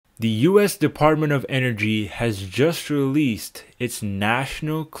The US Department of Energy has just released its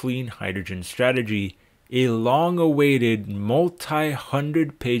National Clean Hydrogen Strategy, a long-awaited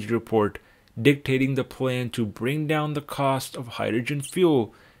multi-hundred-page report dictating the plan to bring down the cost of hydrogen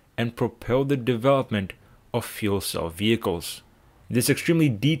fuel and propel the development of fuel cell vehicles. This extremely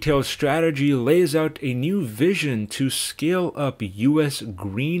detailed strategy lays out a new vision to scale up US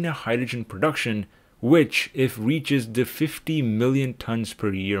green hydrogen production, which, if reaches the 50 million tons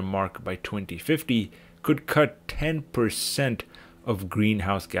per year mark by 2050, could cut 10% of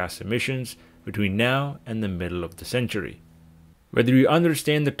greenhouse gas emissions between now and the middle of the century. Whether you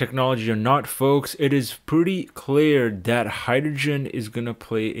understand the technology or not, folks, it is pretty clear that hydrogen is going to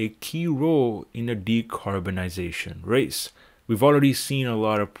play a key role in the decarbonization race. We've already seen a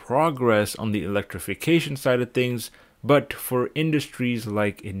lot of progress on the electrification side of things, but for industries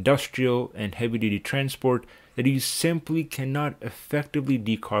like industrial and heavy-duty transport that you simply cannot effectively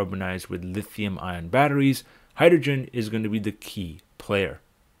decarbonize with lithium-ion batteries, hydrogen is going to be the key player.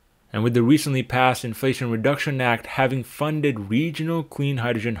 And with the recently passed Inflation Reduction Act having funded regional clean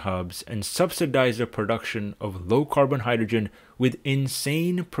hydrogen hubs and subsidized the production of low-carbon hydrogen with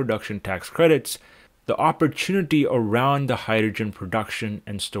insane production tax credits, the opportunity around the hydrogen production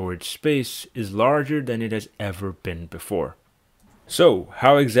and storage space is larger than it has ever been before. So,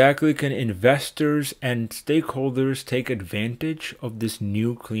 how exactly can investors and stakeholders take advantage of this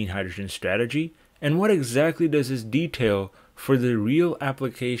new clean hydrogen strategy? And what exactly does this detail for the real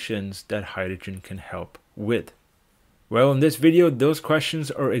applications that hydrogen can help with? Well, in this video, those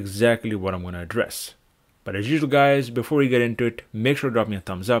questions are exactly what I'm going to address. But as usual, guys, before we get into it, make sure to drop me a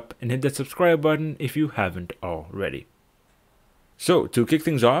thumbs up and hit that subscribe button if you haven't already. So, to kick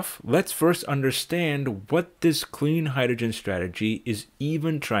things off, let's first understand what this clean hydrogen strategy is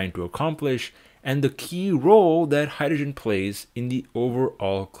even trying to accomplish and the key role that hydrogen plays in the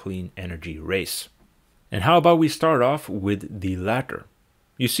overall clean energy race. And how about we start off with the latter?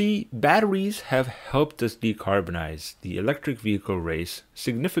 You see, batteries have helped us decarbonize the electric vehicle race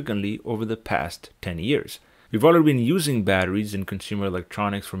significantly over the past 10 years. We've already been using batteries in consumer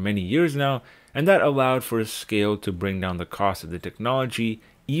electronics for many years now, and that allowed for a scale to bring down the cost of the technology,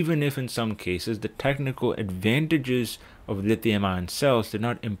 even if in some cases the technical advantages of lithium-ion cells did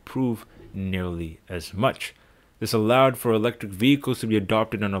not improve nearly as much. This allowed for electric vehicles to be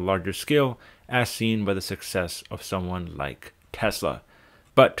adopted on a larger scale, as seen by the success of someone like Tesla.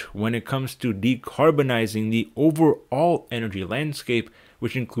 But when it comes to decarbonizing the overall energy landscape,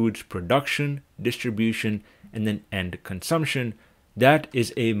 which includes production, distribution, and then end consumption, that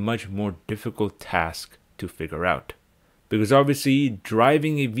is a much more difficult task to figure out. Because obviously,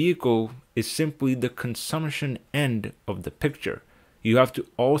 driving a vehicle is simply the consumption end of the picture. You have to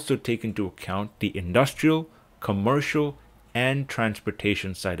also take into account the industrial, commercial, and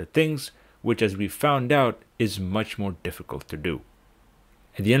transportation side of things, which, as we found out, is much more difficult to do.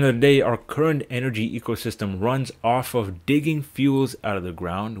 At the end of the day, our current energy ecosystem runs off of digging fuels out of the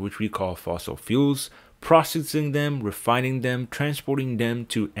ground, which we call fossil fuels, processing them, refining them, transporting them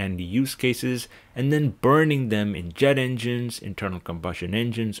to end use cases, and then burning them in jet engines, internal combustion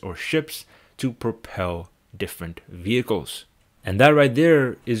engines, or ships to propel different vehicles. And that right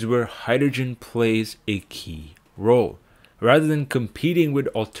there is where hydrogen plays a key role. Rather than competing with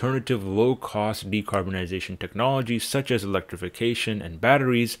alternative low-cost decarbonization technologies such as electrification and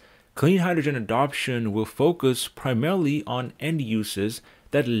batteries, clean hydrogen adoption will focus primarily on end uses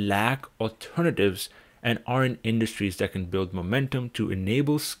that lack alternatives and are in industries that can build momentum to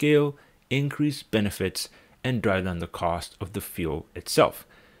enable scale, increase benefits, and drive down the cost of the fuel itself.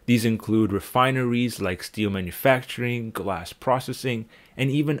 These include refineries like steel manufacturing, glass processing, and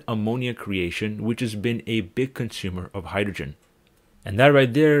even ammonia creation, which has been a big consumer of hydrogen. And that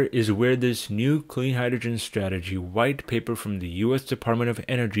right there is where this new clean hydrogen strategy white paper from the US Department of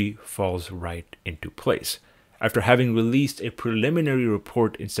Energy falls right into place. After having released a preliminary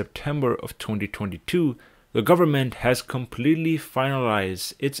report in September of 2022, the government has completely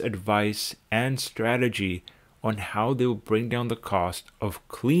finalized its advice and strategy on how they will bring down the cost of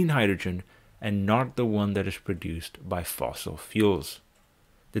clean hydrogen and not the one that is produced by fossil fuels.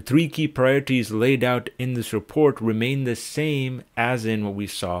 The three key priorities laid out in this report remain the same as in what we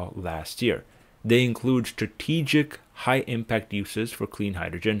saw last year. They include strategic high-impact uses for clean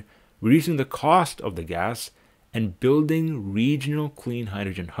hydrogen, reducing the cost of the gas, and building regional clean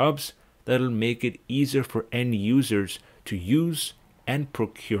hydrogen hubs that will make it easier for end users to use and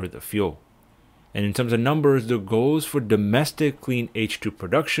procure the fuel. And in terms of numbers, the goals for domestic clean H2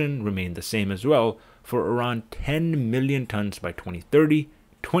 production remain the same as well, for around 10 million tons by 2030,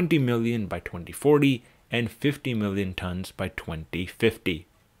 20 million by 2040, and 50 million tons by 2050.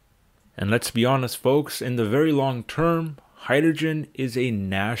 And let's be honest, folks, in the very long term, hydrogen is a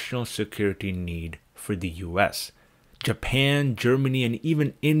national security need for the US. Japan, Germany, and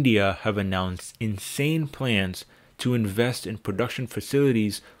even India have announced insane plans to invest in production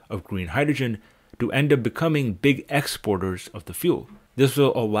facilities of green hydrogen to end up becoming big exporters of the fuel. This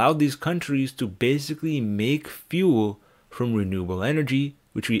will allow these countries to basically make fuel from renewable energy,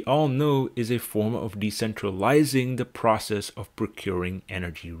 which we all know is a form of decentralizing the process of procuring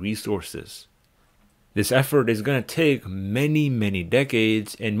energy resources. This effort is going to take many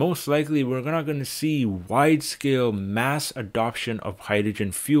decades, and most likely we're not going to see wide-scale mass adoption of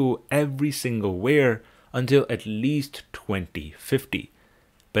hydrogen fuel every single where until at least 2050.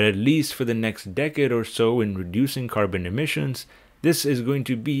 But at least for the next decade or so in reducing carbon emissions, this is going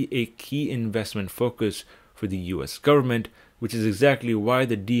to be a key investment focus for the US government, which is exactly why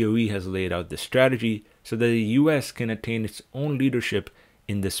the DOE has laid out this strategy so that the US can attain its own leadership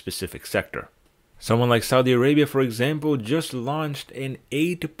in this specific sector. Someone like Saudi Arabia, for example, just launched an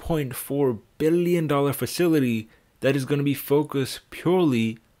 $8.4 billion facility that is going to be focused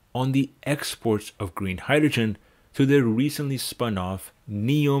purely on the exports of green hydrogen to their recently spun off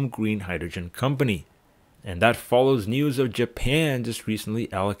NEOM Green Hydrogen Company. And that follows news of Japan just recently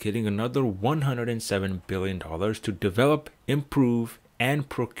allocating another $107 billion to develop, improve, and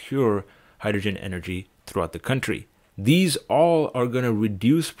procure hydrogen energy throughout the country. These all are going to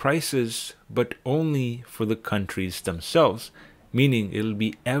reduce prices, but only for the countries themselves, meaning it'll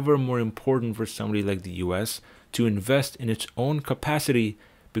be ever more important for somebody like the US to invest in its own capacity,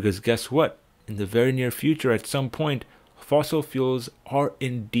 because guess what? In the very near future, at some point, fossil fuels are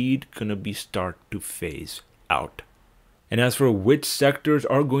indeed going to be start to phase out. And as for which sectors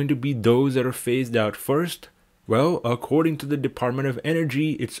are going to be those that are phased out first, well, according to the Department of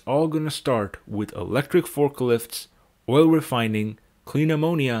Energy, it's all going to start with electric forklifts, oil refining, clean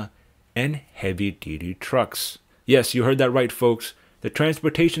ammonia, and heavy-duty trucks. Yes, you heard that right, folks. The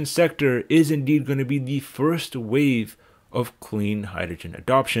transportation sector is indeed going to be the first wave of clean hydrogen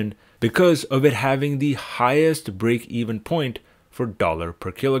adoption because of it having the highest break-even point for dollar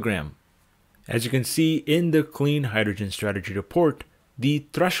per kilogram. As you can see in the Clean Hydrogen Strategy Report, the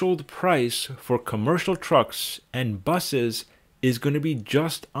threshold price for commercial trucks and buses is going to be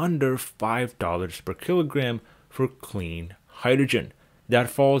just under $5 per kilogram for clean hydrogen. That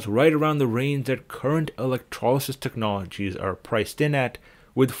falls right around the range that current electrolysis technologies are priced in at,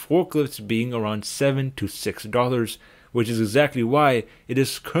 with forklifts being around $7 to $6, which is exactly why it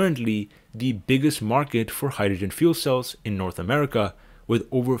is currently the biggest market for hydrogen fuel cells in North America, with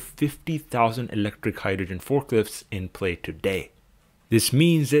over 50,000 electric hydrogen forklifts in play today. This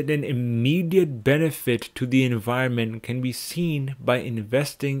means that an immediate benefit to the environment can be seen by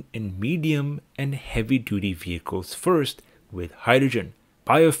investing in medium and heavy-duty vehicles first with hydrogen.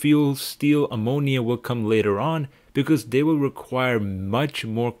 Biofuels, steel, ammonia will come later on because they will require much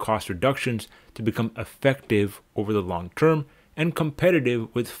more cost reductions to become effective over the long term and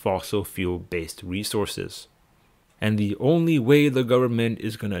competitive with fossil fuel-based resources. And the only way the government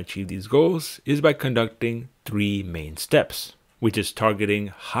is going to achieve these goals is by conducting three main steps, which is targeting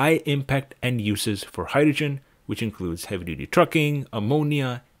high impact end uses for hydrogen, which includes heavy-duty trucking,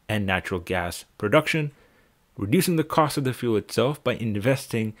 ammonia, and natural gas production, reducing the cost of the fuel itself by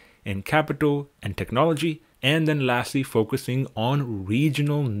investing in capital and technology, and then lastly focusing on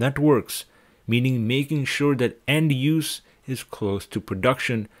regional networks, meaning making sure that end use is close to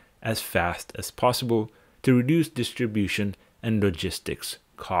production as fast as possible to reduce distribution and logistics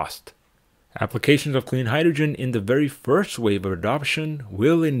cost. Applications of clean hydrogen in the very first wave of adoption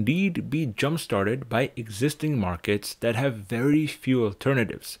will indeed be jump-started by existing markets that have very few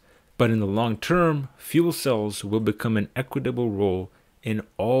alternatives. But in the long term, fuel cells will become an equitable role in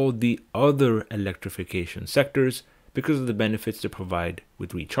all the other electrification sectors because of the benefits they provide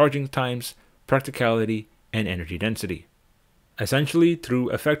with recharging times, practicality, and energy density. Essentially,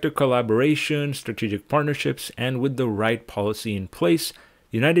 through effective collaboration, strategic partnerships, and with the right policy in place,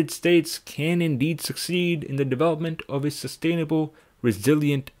 the United States can indeed succeed in the development of a sustainable,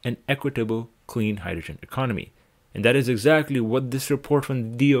 resilient, and equitable clean hydrogen economy. And that is exactly what this report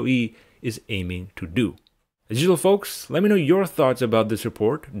from the DOE is aiming to do. As usual, folks, let me know your thoughts about this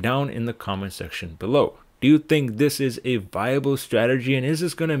report down in the comment section below. Do you think this is a viable strategy, and is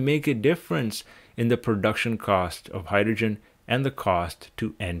this going to make a difference in the production cost of hydrogen and the cost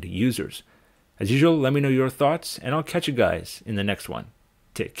to end users? As usual, let me know your thoughts, and I'll catch you guys in the next one.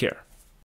 Take care.